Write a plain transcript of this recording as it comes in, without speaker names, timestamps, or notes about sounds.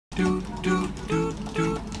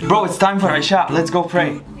Bro, it's time for Isha. Let's go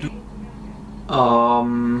pray.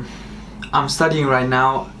 I'm studying right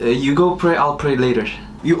now. You go pray, I'll pray later.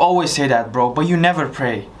 You always say that, bro, but you never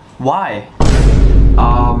pray. Why?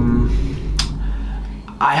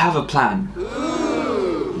 I have a plan.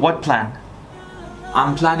 What plan?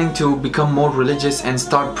 I'm planning to become more religious and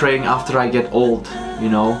start praying after I get old. You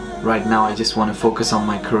know, right now I just want to focus on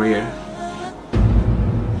my career.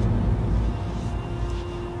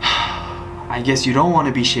 I guess you don't want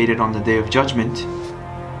to be shaded on the Day of Judgment.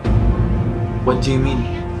 What do you mean?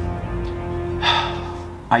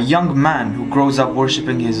 A young man who grows up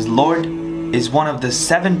worshipping his Lord is one of the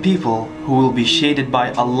 7 people who will be shaded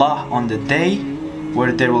by Allah on the day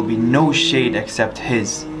where there will be no shade except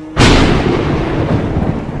His.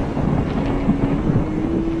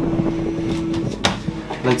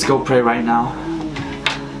 Let's go pray right now.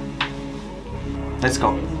 Let's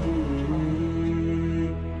go.